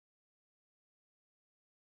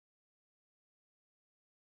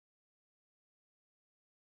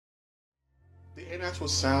A Natural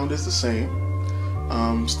sound is the same.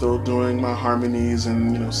 Still doing my harmonies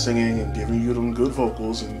and singing and giving you them good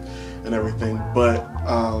vocals and everything, but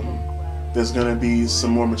there's going to be some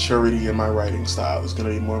more maturity in my writing style. There's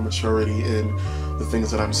going to be more maturity in the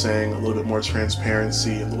things that I'm saying, a little bit more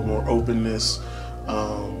transparency, a little more openness,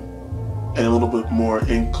 and a little bit more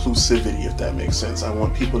inclusivity, if that makes sense. I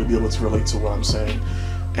want people to be able to relate to what I'm saying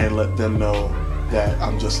and let them know that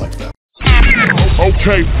I'm just like them.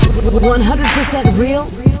 Okay. 100% real,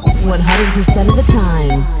 100% of the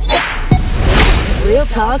time.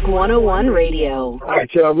 Realtalk 101 Radio. All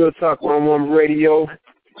right, y'all, Realtalk 101 Radio.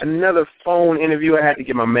 Another phone interview. I had to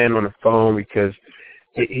get my man on the phone because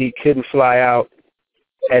he couldn't fly out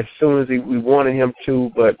as soon as we wanted him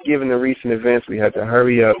to, but given the recent events, we had to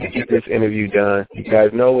hurry up and get this interview done. You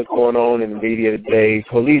guys know what's going on in the media today.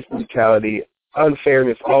 Police brutality,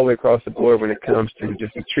 unfairness all the way across the board when it comes to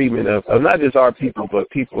just the treatment of not just our people, but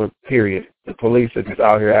people, period. The police are just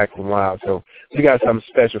out here acting wild. So we got something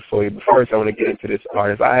special for you. But first, I want to get into this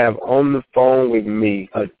artist. I have on the phone with me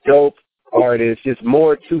a dope artist, just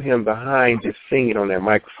more to him behind just singing on that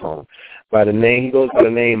microphone. He goes by the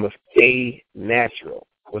name of A Natural.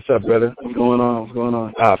 What's up, brother? What's going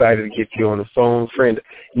on? I'm excited to get you on the phone.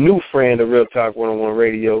 New friend of Realtalk 101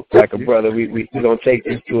 Radio, like a brother. We're going to take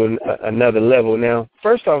this to another level. Now,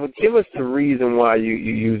 first off, give us the reason why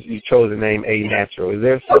you chose the name A Natural. Is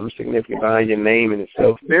there something significant behind your name in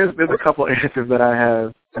itself? There's a couple of answers that I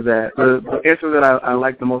have to that. The answer that I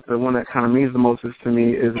like the most, the one that kind of means the most to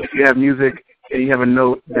me, is if you have music and you have a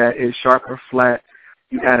note that is sharp or flat,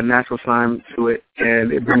 you add a natural sign to it,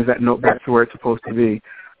 and it brings that note back to where it's supposed to be.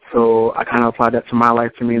 So I kind of applied that to my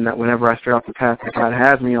life to mean that whenever I stray off the path that God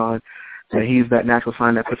has me on, that he's that natural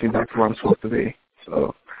sign that puts me back to where I'm supposed to be.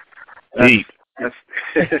 So deep. That's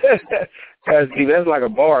deep. That's like a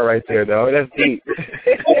bar right there, though. That's deep.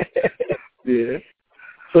 Yeah.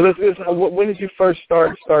 So when did you first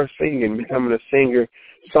start singing, becoming a singer,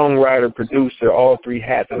 songwriter, producer, all three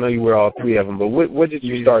hats? I know you wear all three of them, but what did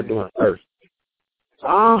you start doing first?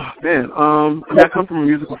 Oh, man. I come from a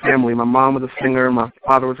musical family. My mom was a singer. My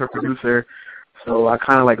father was her producer. So I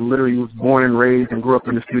kind of literally was born and raised and grew up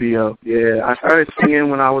in the studio. Yeah, I started singing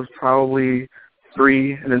when I was probably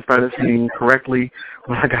 3 and then started singing correctly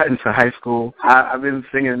when I got into high school. I've been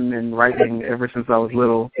singing and writing ever since I was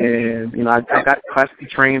little. And, I got classically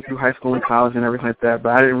trained through high school and college and everything like that,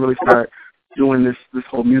 but I didn't really start doing this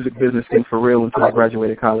whole music business thing for real until I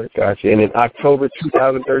graduated college. Gotcha. And in October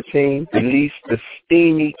 2013, released the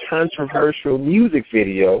steamy, controversial music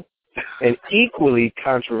video, an equally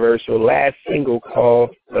controversial last single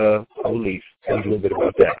called Police. Tell us a little bit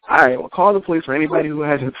about that. All right. Well, Call the Police, for anybody who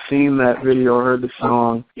hasn't seen that video or heard the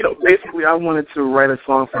song, basically I wanted to write a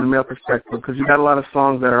song from the male perspective because you got a lot of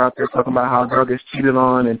songs that are out there talking about how a girl gets cheated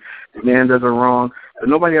on and the man does her wrong, but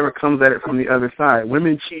nobody ever comes at it from the other side.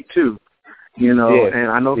 Women cheat too. And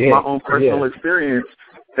I know from my own personal experience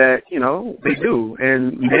that, they do.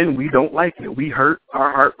 And men, we don't like it. We hurt,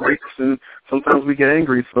 our heart breaks, and sometimes we get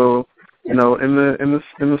angry. So, in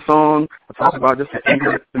the song, I talk about just the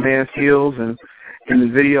anger that the man feels, and in the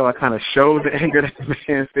video, I kind of show the anger that the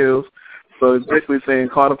man feels. So it's basically saying,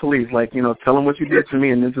 call the police, tell them what you did to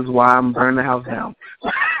me, and this is why I'm burning the house down.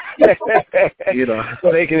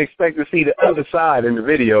 So they can expect to see the other side in the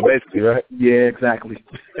video, basically, right? Yeah, exactly.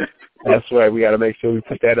 That's right. We got to make sure we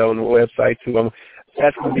put that on the website, too.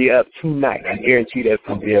 That's going to be up tonight. I guarantee that's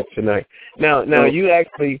going to be up tonight. Now, you're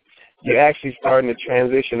actually starting to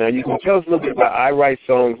transition. Now, you can tell us a little bit about I Write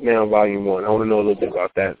Songs Now, Volume 1. I want to know a little bit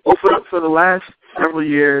about that. Well, for the last several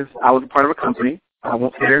years, I was a part of a company. I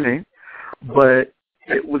won't say their name, but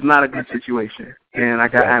it was not a good situation, and I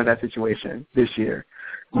got out of that situation this year.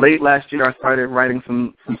 Late last year, I started writing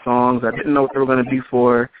some songs. I didn't know what they were going to be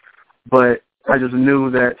for, but I just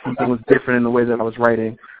knew that something was different in the way that I was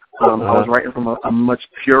writing. I was writing from a much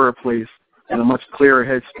purer place and a much clearer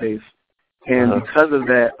headspace. And because of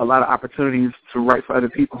that, a lot of opportunities to write for other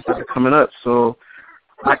people started coming up. So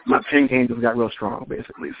my pen game just got real strong,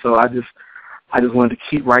 basically. So I just wanted to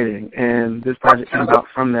keep writing. And this project came about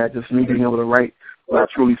from that, just me being able to write what I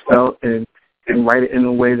truly felt and write it in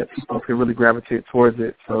a way that people could really gravitate towards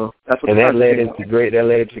it. So that's what. And that led into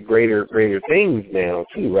greater things now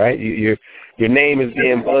too, right? Your name is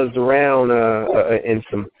being buzzed around in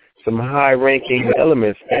some high-ranking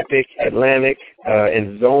elements, Epic, Atlantic,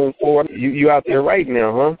 and Zone 4. You out there right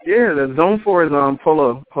now, huh? Yeah, the Zone 4 is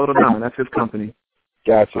Polo Don. That's his company.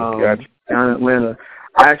 Gotcha. Down in Atlanta.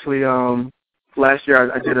 I actually last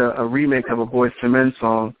year I did a remake of a Boyz II Men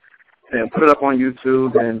song and put it up on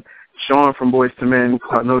YouTube, and Sean from Boyz II Men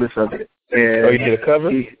caught notice of it. And you did a cover?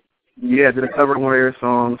 I did a cover of one of their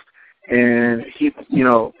songs, and he,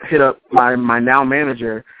 hit up my now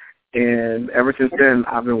manager, and ever since then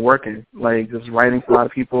I've been working, like just writing for a lot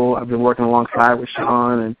of people. I've been working alongside with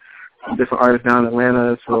Sean and some different artists down in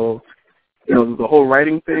Atlanta, so the whole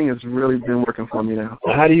writing thing has really been working for me now.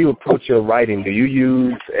 How do you approach your writing? Do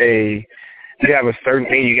you have a certain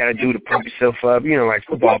thing you got to do to pump yourself up? Like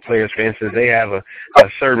football players, for instance, they have a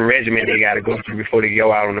certain regimen they got to go through before they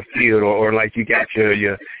go out on the field, or like you got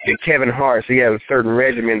your Kevin Hart, so you have a certain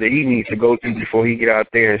regimen that he needs to go through before he get out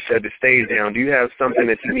there and shut the stage down. Do you have something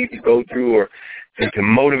that you need to go through, or to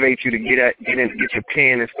motivate you to get your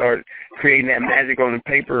pen and start creating that magic on the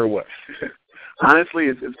paper, or what? Honestly,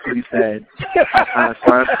 it's pretty sad. I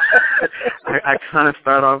kind of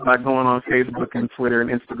start off by going on Facebook and Twitter and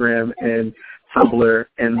Instagram and Tumblr,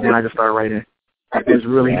 and then I just start writing. There's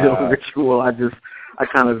really no ritual. I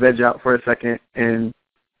kind of veg out for a second, and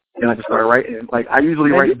then I just start writing. Like, I usually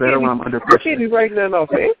write better when I'm under pressure. You can't be writing nothing off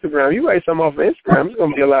of Instagram. You write something off of Instagram, there's going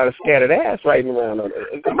to be a lot of scattered ass writing around on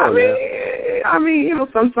it. I mean,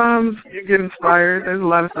 sometimes you get inspired. There's a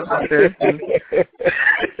lot of stuff out there.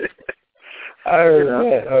 I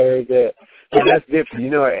heard that. And that's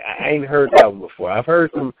different. I ain't heard that one before. I've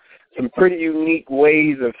heard some pretty unique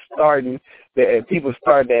ways of starting, that people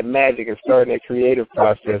start that magic and starting that creative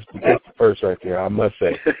process. But that's the first right there, I must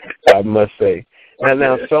say.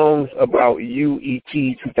 Now, songs about you,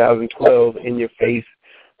 E.T. 2012, In Your Face,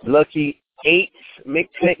 Lucky 8's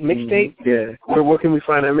mixtape? Yeah. Where can we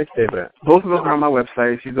find that mixtape at? Both of them are on my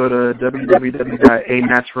website. If you go to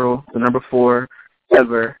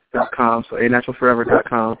www.anatural4ever.com, so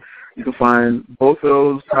anaturalforever.com, you can find both of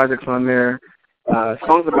those projects on there.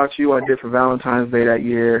 Songs About You I did for Valentine's Day that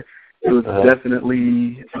year. It was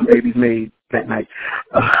definitely some babies made that night.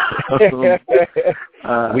 We got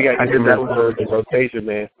to get that with the rotation,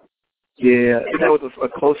 man. Yeah, that was a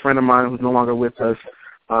close friend of mine who's no longer with us.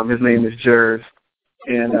 His name is Jers,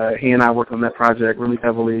 and he and I worked on that project really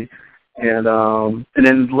heavily. And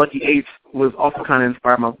then Lucky 8 was also kind of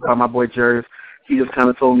inspired by my boy Jers. He just kind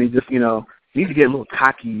of told me, just, you need to get a little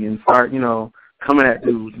cocky and start, coming at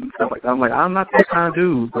dudes and stuff like that. I'm like, I'm not that kind of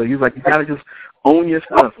dude. But he's like, you got to just own your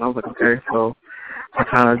stuff. And I was like, okay. So I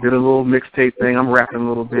kind of did a little mixtape thing. I'm rapping a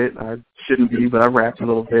little bit. I shouldn't be, but I rapped a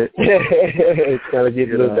little bit. It's kind of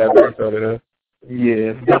getting a little diverse on it, huh?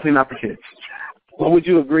 Yeah, it's definitely not for kids. Well, would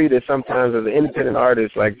you agree that sometimes as an independent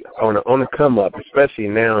artist, like on the come up, especially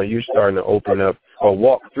now, you're starting to open up or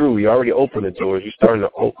walk through, you already opened the doors, you're starting to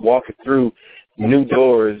walk through new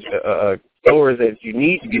doors, doors that you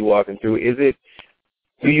need to be walking through.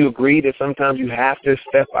 Do you agree that sometimes you have to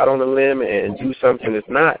step out on a limb and do something that's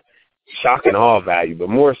not shock and awe value, but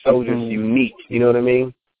more so just unique? You know what I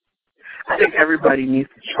mean? I think everybody needs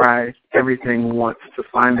to try everything once to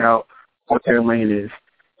find out what their lane is.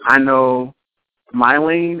 I know my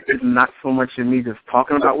lane is not so much in me just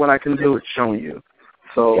talking about what I can do, it's showing you.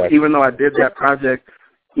 So even though I did that project,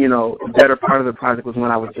 the better part of the project was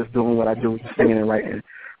when I was just doing what I do, just singing and writing.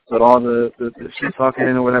 But all the shit talking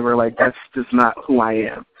or whatever, like, that's just not who I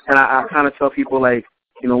am. And I kind of tell people, like,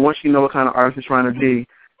 once you know what kind of artist you're trying to be,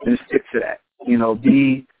 then stick to that.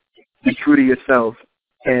 Be true to yourself,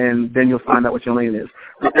 and then you'll find out what your lane is.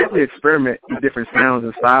 But definitely experiment with different sounds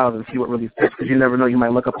and styles and see what really fits, because you never know, you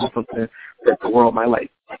might look up on something that the world might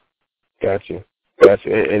like. Gotcha.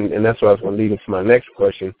 And that's what I was going to lead into my next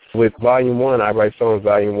question. With Volume 1, I Write Songs,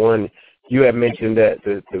 Volume 1, you had mentioned that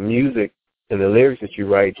the music and the lyrics that you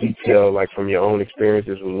write detail, like, from your own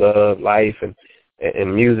experiences with love, life, and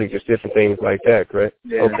music, just different things like that, correct?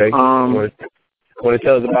 Yeah. Okay. Want to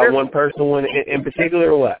tell us about one personal one in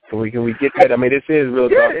particular, or what? Can we get that? I mean, this is Real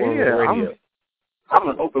Talk on the radio. I'm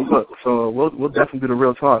an open book, so we'll definitely do the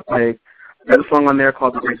real talk. Like, there's a song on there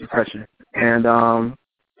called The Great Depression, and I'm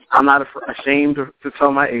not ashamed to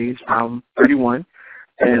tell my age. I'm 31,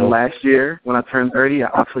 and last year when I turned 30, I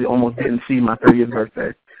actually almost didn't see my 30th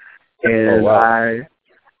birthday, and I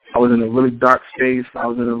was in a really dark space. I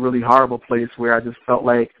was in a really horrible place where I just felt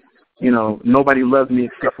like, nobody loved me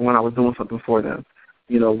except for when I was doing something for them,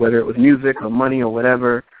 whether it was music or money or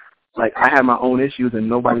whatever. Like, I had my own issues and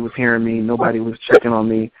nobody was hearing me, nobody was checking on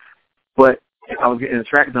me. But if I was getting a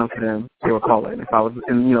track done for them, they were calling. If I was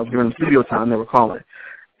during the studio time, they were calling.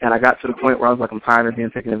 And I got to the point where I was like, I'm tired of being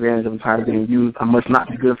taken advantage of, I'm tired of being used, I must not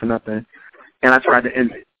be good for nothing. And I tried to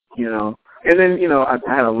end it, And then, I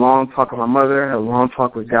had a long talk with my mother, had a long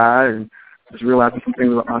talk with God, and just realizing some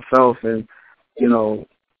things about myself, and,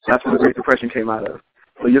 that's where the Great Depression came out of.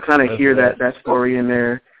 So you'll kind of hear that story in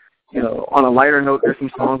there. On a lighter note, there's some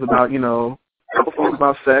songs about, a couple songs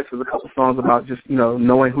about sex, there's a couple songs about just,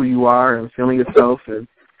 knowing who you are and feeling yourself, and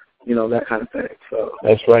that kind of thing. So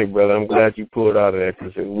that's right, brother. I'm glad you pulled out of that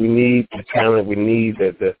because we need the talent. We need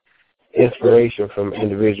the inspiration from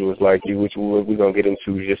individuals like you, which we're going to get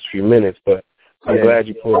into in just a few minutes. But I'm glad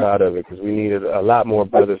you pulled out of it because we needed a lot more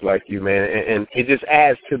brothers like you, man. And it just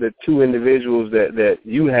adds to the two individuals that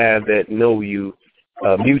you have that know you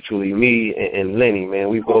mutually, me and Lenny, man.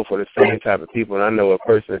 We both are the same type of people, and I know a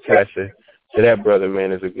person attached to that brother,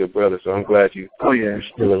 man, is a good brother. So I'm glad you're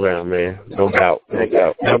still around, man. No doubt, no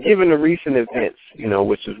doubt. Now, given the recent events,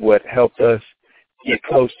 which is what helped us get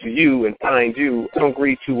close to you and find you, I don't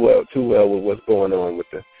agree too well with what's going on with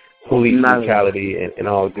the police brutality and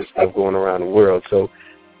all this stuff going around the world. So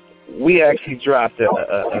we actually dropped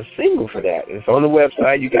a single for that. It's on the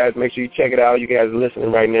website. You guys make sure you check it out. You guys are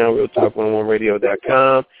listening right now,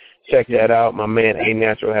 Realtalk101radio.com. Check that out. My man A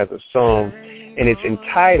Natural has a song, and it's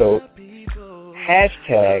entitled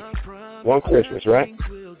 #OneChristmas, right?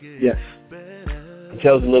 Yes.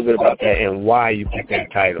 Tell us a little bit about that and why you picked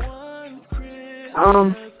that title.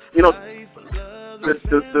 The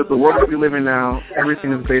world that we live in now,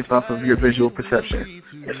 everything is based off of your visual perception.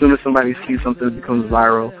 As soon as somebody sees something, it becomes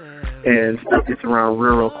viral, and stuff gets around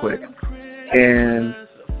real quick. And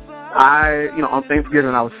on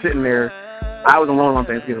Thanksgiving, I was sitting there. I was alone on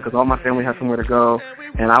Thanksgiving because all my family had somewhere to go,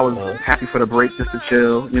 and I was happy for the break just to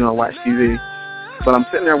chill, watch TV. But I'm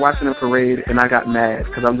sitting there watching the parade, and I got mad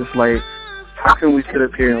because I'm just like, how can we sit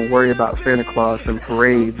up here and worry about Santa Claus and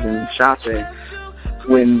parades and shopping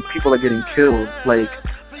when people are getting killed like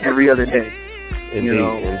every other day?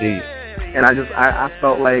 Indeed. And I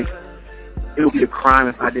felt like it would be a crime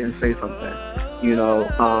if I didn't say something.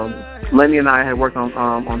 Lenny and I had worked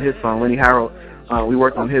on his song, Lenny Harold. We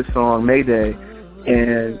worked on his song Mayday,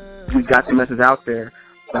 and we got the message out there.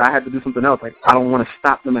 But I had to do something else. Like, I don't want to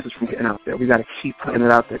stop the message from getting out there. We got to keep putting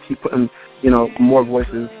it out there, keep putting, more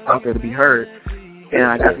voices out there to be heard. And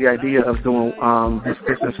I got the idea of doing This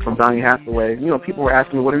Christmas from Donny Hathaway. People were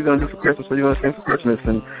asking me, what are you going to do for Christmas? What are you going to sing for Christmas?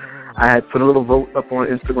 And I had put a little vote up on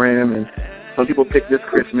Instagram, and some people picked This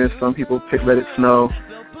Christmas, some people picked Let It Snow.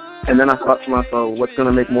 And then I thought to myself, what's going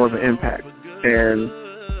to make more of an impact? And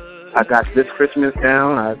I got This Christmas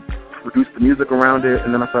down. I produced the music around it,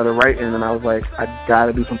 and then I started writing, and I was like, I got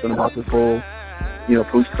to do something about this whole,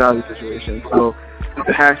 police brutality situation. So with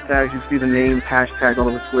the hashtags, you see the names hashtagged all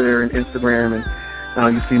over Twitter and Instagram,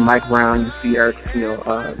 and you see Mike Brown, you see Eric,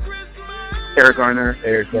 Eric Garner,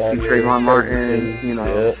 you see Trayvon Martin,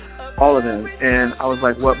 all of them. And I was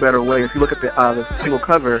like, what better way? If you look at the single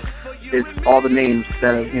cover, it's all the names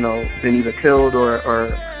that have, been either killed or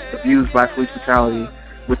abused by police brutality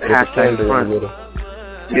with the hashtag in front.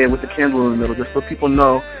 Yeah, with the candle in the middle, just so people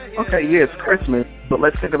know, okay, yeah, it's Christmas, but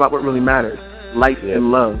let's think about what really matters. Life and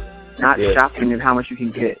love, not shopping and how much you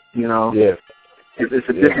can get, Yeah. It's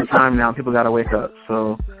a different time now. People got to wake up.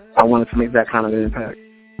 So I wanted to make that kind of an impact.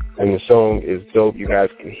 And the song is dope. You guys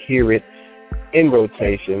can hear it in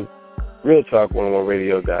rotation.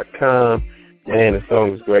 Realtalk101radio.com. Man, the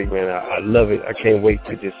song is great, man. I love it. I can't wait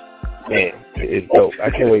to just, man, it's dope. I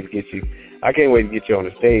can't wait to get you on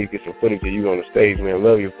the stage, get some footage of you on the stage, man.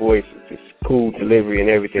 Love your voice. It's cool delivery and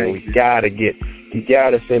everything. You gotta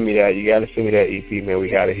send me that. You gotta send me that EP, man. We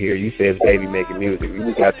gotta hear. You said Baby making music.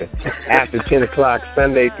 We got the after 10 o'clock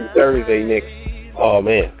Sunday through Thursday next. Oh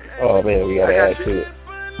man, we gotta add to it.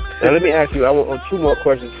 Now let me ask you. I want two more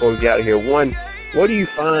questions before we get out of here. One, what do you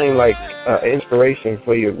find like inspiration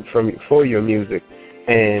for your music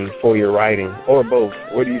and for your writing, or both?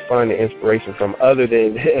 Where do you find the inspiration from other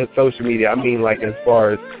than social media? I mean, like as far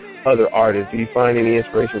as other artists. Do you find any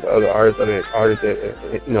inspiration from other artists that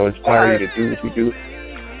inspire you to do what you do?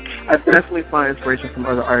 I definitely find inspiration from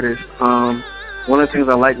other artists. One of the things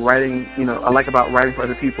I like writing, I like about writing for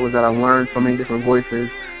other people is that I learn so many different voices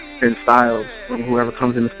and styles from whoever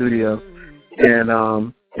comes in the studio,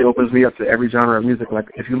 and it opens me up to every genre of music. Like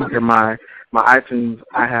if you look at my iTunes,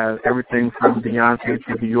 I have everything from Beyonce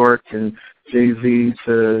to Bjork and Jay-Z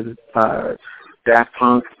to Daft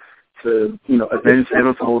Punk to Avenged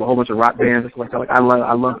Sevenfold, a whole bunch of rock bands and stuff like that. Like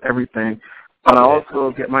I love everything, but I also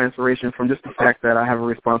get my inspiration from just the fact that I have a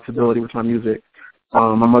responsibility with my music.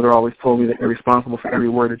 My mother always told me that you're responsible for every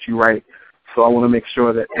word that you write. So I want to make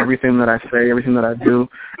sure that everything that I say, everything that I do,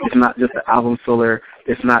 it's not just an album filler.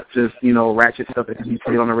 It's not just ratchet stuff that can be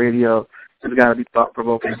played on the radio. It's got to be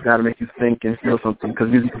thought-provoking. It's got to make you think and feel something because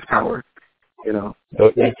music is power. So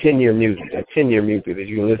that 10-year music that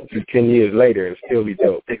you can listen to 10 years later and still be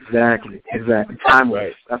dope. Exactly. Timeless.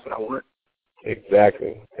 Right. That's what I want.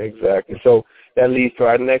 Exactly. So that leads to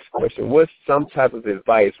our next question. What's some type of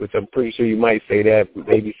advice, which I'm pretty sure you might say that,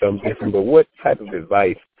 maybe something different, but what type of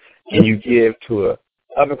advice can you give to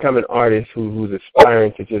up-and-coming artist who's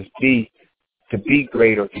aspiring to just be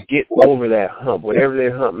great or to get over that hump, whatever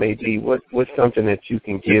that hump may be, what's something that you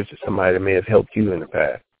can give to somebody that may have helped you in the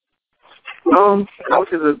past? I would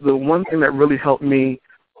say the one thing that really helped me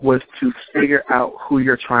was to figure out who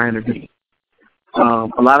you're trying to be. A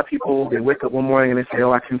lot of people, they wake up one morning and they say,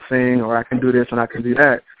 oh, I can sing or I can do this and I can do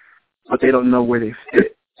that, but they don't know where they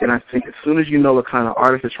fit. And I think as soon as you know what kind of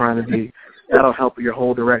artist you're trying to be, that'll help your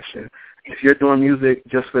whole direction. If you're doing music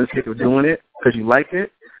just for the sake of doing it because you like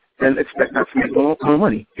it, then expect not to make more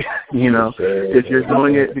money. If you're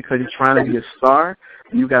doing it because you're trying to be a star,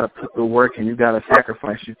 you got to put the work and you got to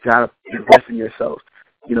sacrifice. You got to invest in yourself.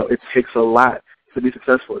 It takes a lot to be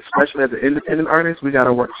successful, especially as an independent artist. We got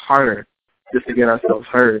to work harder just to get ourselves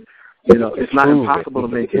heard. It's not impossible to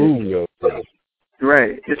make it.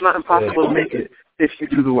 Right. It's not impossible to make it if you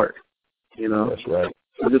do the work. That's right.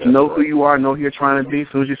 So just know who you are, know who you're trying to be. As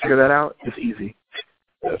soon as you figure that out, it's easy.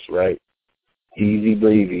 That's right. Easy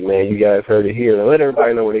breezy, man. You guys heard it here. Now let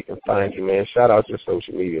everybody know where they can find you, man. Shout out your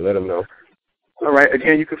social media. Let them know. All right.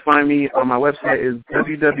 Again, you can find me on my website is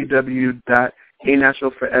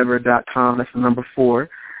www.anaturalforever.com. That's the number 4.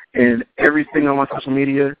 And everything on my social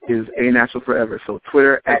media is anaturalforever. So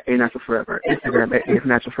Twitter @anaturalforever, Instagram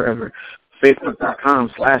 @anaturalforever,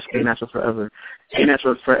 Facebook.com/anaturalforever,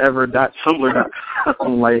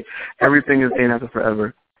 anaturalforever.tumblr.com. Like everything is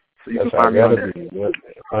anaturalforever. So you can find me on there.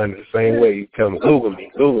 Find it the same way. You tell them,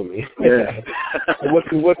 Google me. Yeah.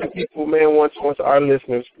 What can people, man, once our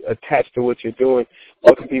listeners attached to what you're doing,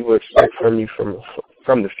 what can people expect from you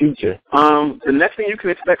from the future? The next thing you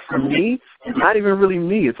can expect from me is not even really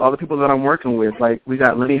me. It's all the people that I'm working with. Like, we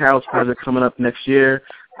got Lenny Harold's project coming up next year.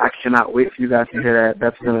 I cannot wait for you guys to hear that.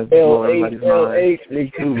 That's going to blow everybody's mind.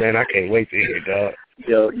 Me too, man. I can't wait to hear it, dog.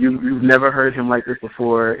 Yo, you've never heard him like this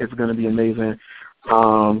before. It's going to be amazing.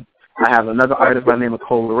 I have another artist by the name of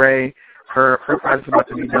Cole Ray. Her project's about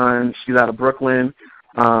to be done. She's out of Brooklyn.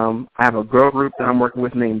 I have a girl group that I'm working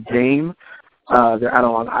with named Dame. They're out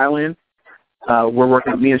on Long Island. We're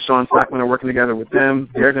working, me and Sean Stockman are working together with them.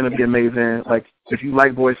 They're going to be amazing. Like, if you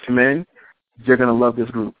like Boys to Men, you're going to love this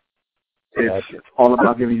group. It's all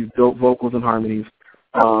about giving you dope vocals and harmonies.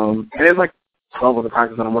 And there's like 12 other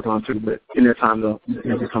projects that I'm working on too, but in their time, they'll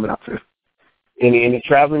be coming out too. Any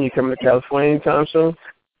traveling? You coming to California anytime soon?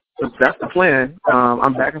 So that's the plan.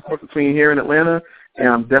 I'm back and forth between here and Atlanta, and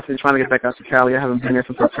I'm definitely trying to get back out to Cali. I haven't been there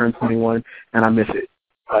since I turned 21, and I miss it.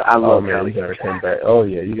 I love Cali. You gotta come back. Oh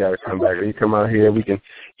yeah, you gotta come back. When you come out here, we can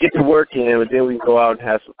get to work in, but then we can go out and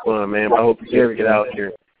have some fun, man. But I hope you get out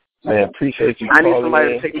here, man. Appreciate you. I need somebody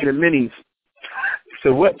to take me to Minnie's.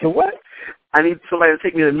 To what? I need somebody to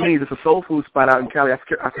take me to Minnie's. It's a soul food spot out in Cali. I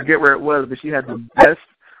forget where it was, but she had the best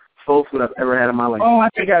soul food I've ever had in my life. Oh, I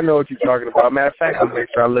think I know what you're talking about. Matter of fact, I'll make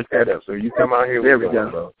sure I look that up. So you come out here. There we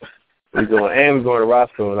go. Bro. We're going to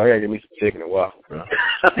Roscoe's. I gotta get me some chicken and waffles, bro.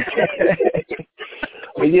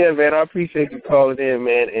 But yeah, man, I appreciate you calling in,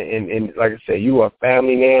 man. And like I said, you are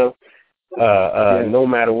family now. No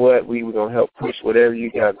matter what, we're gonna help push whatever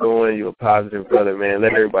you got going. You're a positive brother, man.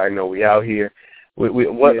 Let everybody know we out here.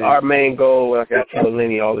 Our main goal, like I tell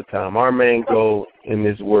Lenny all the time, our main goal in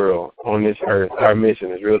this world, on this earth, our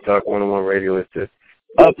mission is Real Talk 101 Radio is to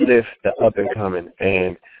uplift the up and coming.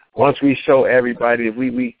 And once we show everybody, if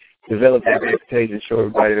we develop that reputation, show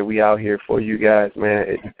everybody that we out here for you guys,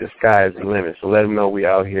 man, the sky is the limit. So let them know we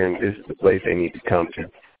out here, and this is the place they need to come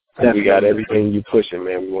to. And we got everything you pushing,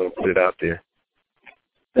 man. We want to put it out there.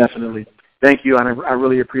 Definitely. Thank you, and I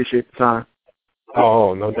really appreciate the time.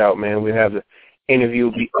 Oh, no doubt, man. We have the interview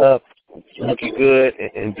will be up, looking good,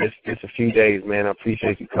 in just a few days, man. I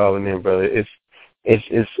appreciate you calling in, brother.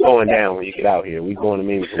 It's slowing down when you get out here. We going to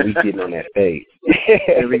meetings, but we getting on that stage.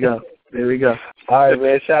 There we go. All right,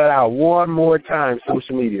 man. Shout it out one more time,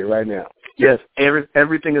 social media right now. Yes,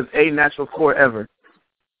 everything is anaturalforever.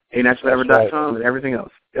 anaturalforever.com and everything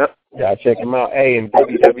else. Yep. Yeah, check them out. Hey, and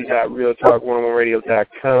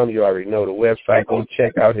www.realtalk101radio.com. You already know the website. Go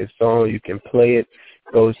check out his song. You can play it.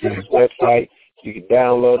 Go to his website. You can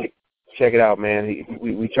download it. Check it out, man.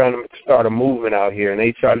 We trying to start a movement out here, and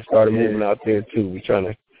they try to start a movement out there, too. We trying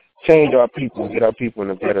to change our people, get our people in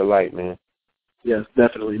a better light, man. Yes,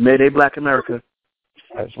 definitely. Mayday Black America.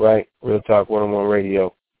 That's right. Real Talk 101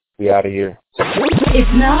 Radio. We out of here.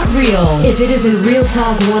 It's not real if it isn't Real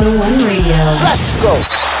Talk 101 Radio. Let's go.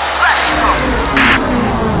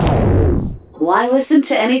 Why listen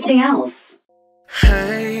to anything else?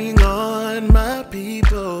 Hang on, my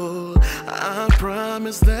people. I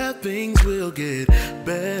promise that things will get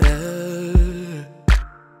better.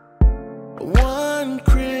 One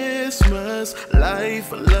Christmas,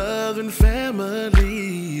 life, love, and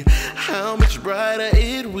family. How much brighter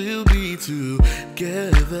we'll be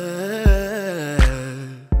together.